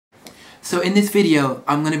So in this video,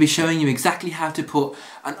 I'm going to be showing you exactly how to put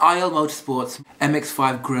an IL Motorsports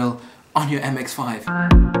MX-5 grille on your MX-5.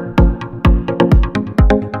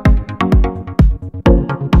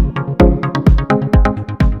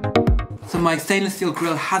 So my stainless steel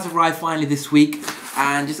grille has arrived finally this week,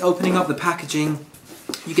 and just opening up the packaging,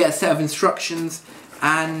 you get a set of instructions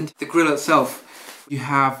and the grille itself. You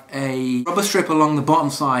have a rubber strip along the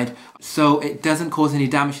bottom side so it doesn't cause any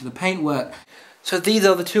damage to the paintwork. So these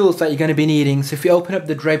are the tools that you're going to be needing. So if you open up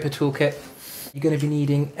the Draper toolkit, you're going to be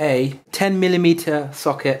needing a 10mm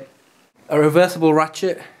socket, a reversible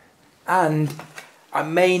ratchet, and I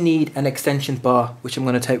may need an extension bar, which I'm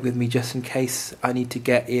going to take with me just in case I need to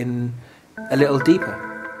get in a little deeper.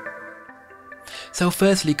 So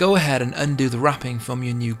firstly, go ahead and undo the wrapping from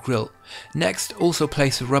your new grille. Next, also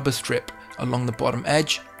place a rubber strip along the bottom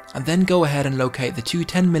edge, and then go ahead and locate the two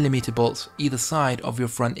 10mm bolts either side of your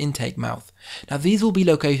front intake mouth. Now these will be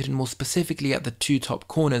located more specifically at the two top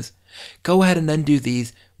corners. Go ahead and undo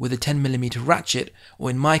these with a 10mm ratchet, or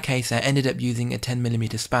in my case I ended up using a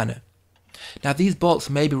 10mm spanner. Now these bolts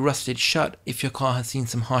may be rusted shut if your car has seen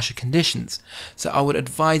some harsher conditions, so I would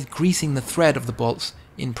advise greasing the thread of the bolts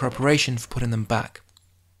in preparation for putting them back.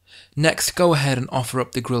 Next, go ahead and offer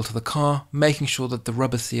up the grille to the car, making sure that the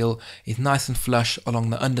rubber seal is nice and flush along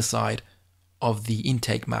the underside of the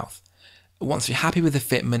intake mouth. Once you're happy with the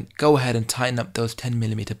fitment, go ahead and tighten up those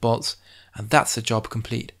 10mm bolts, and that's the job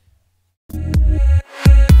complete.